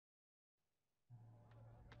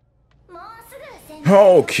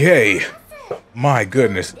Okay. My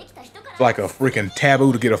goodness. It's like a freaking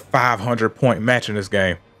taboo to get a 500-point match in this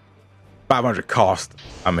game. 500 cost,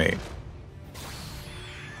 I mean.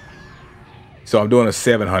 So I'm doing a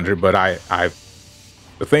 700, but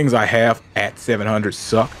the things I have at 700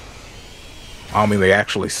 suck. I don't mean they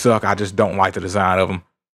actually suck, I just don't like the design of them.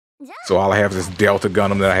 So all I have is this Delta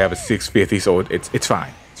Gundam that I have at 650, so it's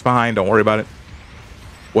fine. It's fine, don't worry about it.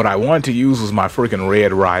 What I wanted to use was my freaking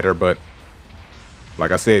Red Rider, but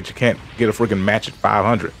like I said, you can't get a freaking match at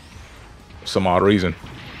 500 for some odd reason.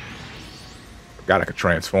 Forgot I could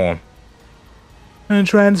transform. And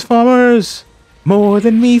Transformers, more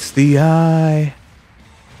than meets the eye.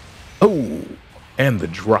 Oh, and the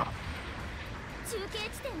drop.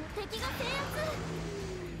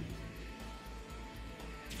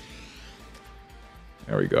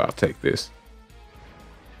 There we go, I'll take this.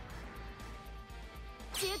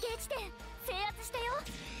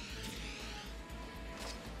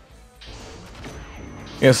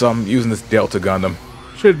 Yes, I'm using this Delta Gundam.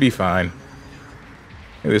 Should be fine.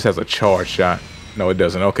 This has a charge shot. No, it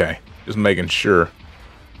doesn't. Okay. Just making sure.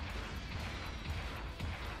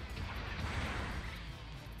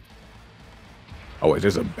 Oh, wait,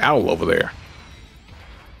 there's a battle over there.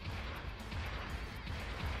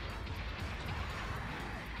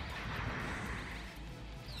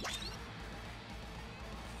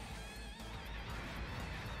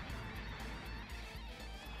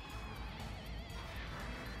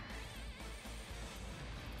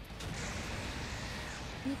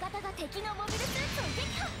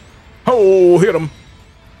 Oh, hit him.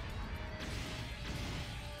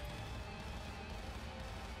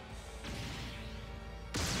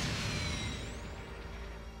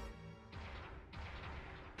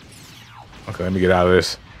 Okay, let me get out of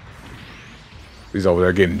this. He's over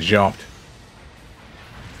there getting jumped.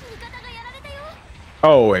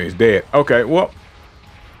 Oh, and he's dead. Okay, well.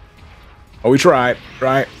 Oh, we tried,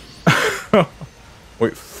 right?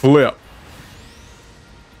 Wait, flip.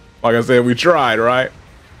 Like I said, we tried, right?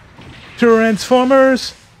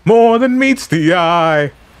 Transformers, more than meets the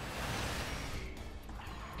eye.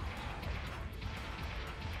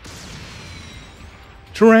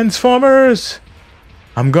 Transformers,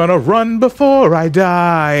 I'm gonna run before I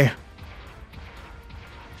die.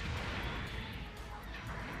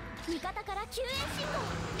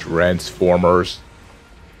 Transformers.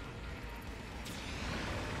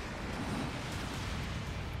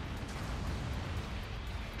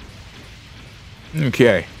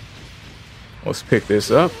 Okay. Let's pick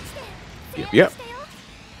this up. Yep.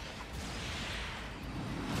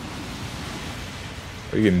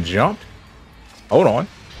 Are you getting jumped? Hold on.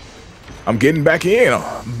 I'm getting back in.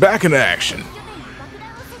 I'm back in action.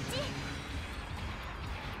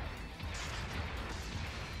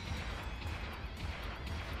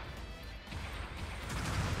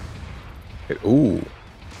 Ooh.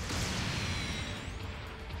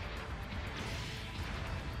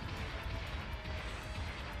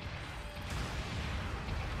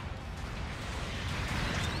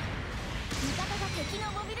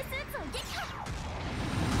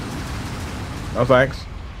 No thanks.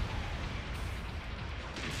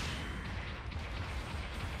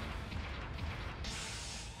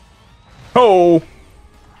 Oh.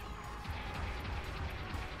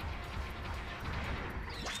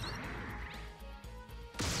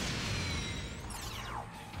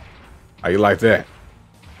 How you like that?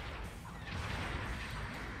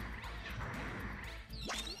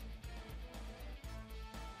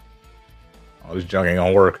 Oh, this junk ain't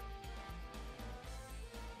gonna work.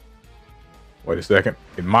 Wait a second.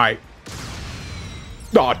 It might.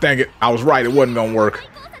 Oh, dang it. I was right. It wasn't gonna work.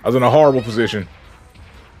 I was in a horrible position.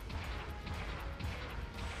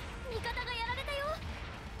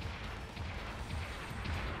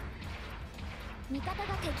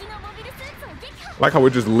 I like how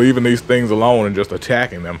we're just leaving these things alone and just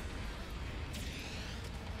attacking them.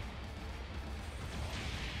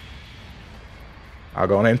 I'll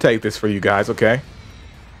go in and take this for you guys, okay?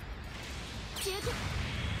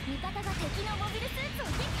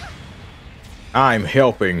 I'm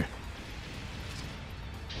helping.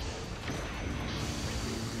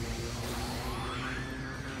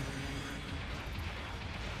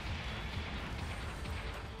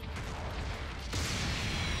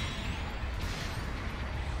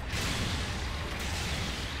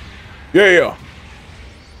 Yeah.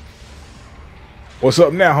 What's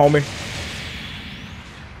up now, homie?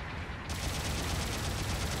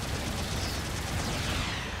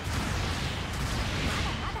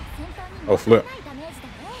 Oh, flip.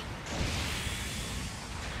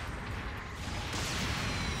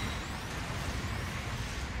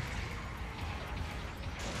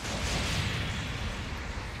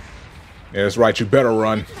 Yeah, that's right. You better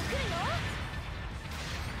run.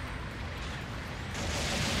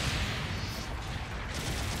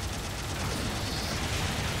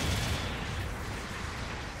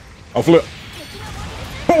 I'll flip.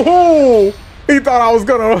 Oh, he thought I was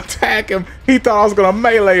gonna attack him. He thought I was gonna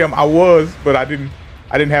melee him. I was, but I didn't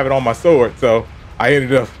have it on my sword, so I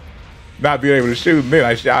ended up not being able to shoot, and then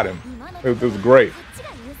I shot him. It was great.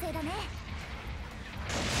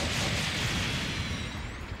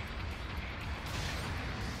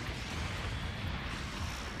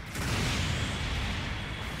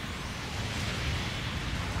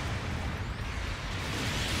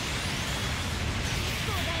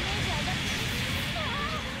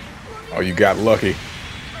 Oh, you got lucky.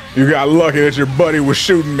 You got lucky that your buddy was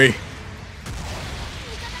shooting me.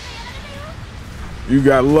 You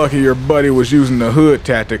got lucky your buddy was using the hood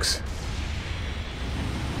tactics.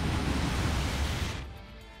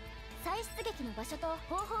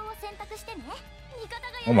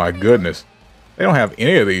 Oh my goodness. They don't have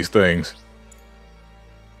any of these things.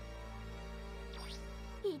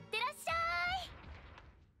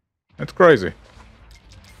 That's crazy.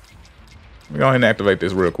 Let me go ahead and activate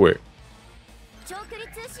this real quick.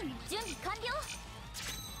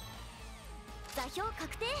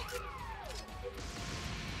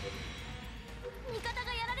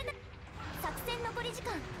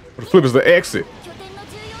 What the flip is the exit?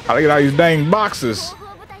 How to get out of these dang boxes?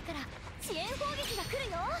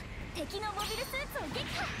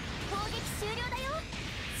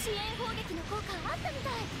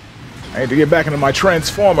 I need to get back into my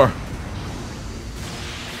transformer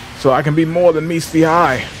so I can be more than meets the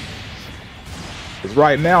eye. Because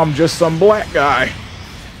right now I'm just some black guy.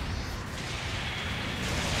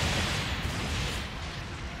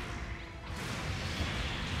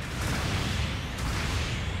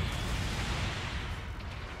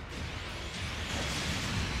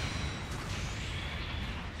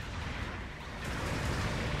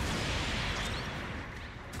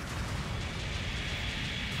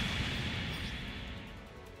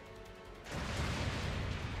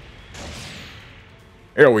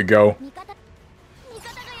 There we go.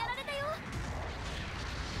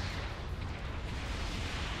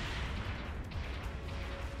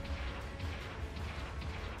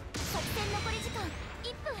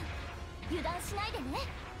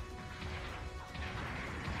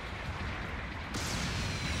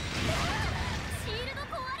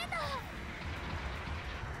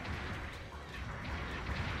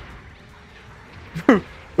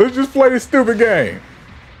 Let's just play this stupid game.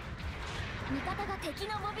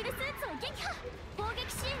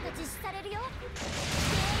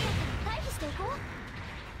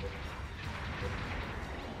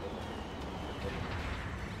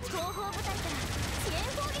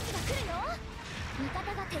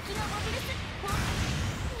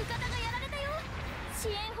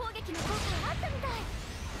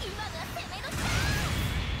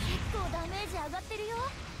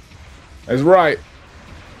 That's right.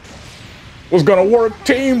 What's gonna work?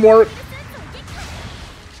 Teamwork.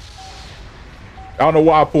 I don't know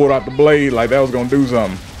why I pulled out the blade like that was gonna do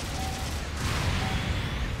something.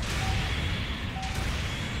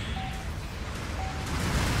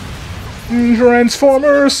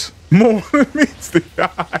 Transformers! More than meets the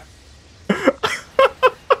eye.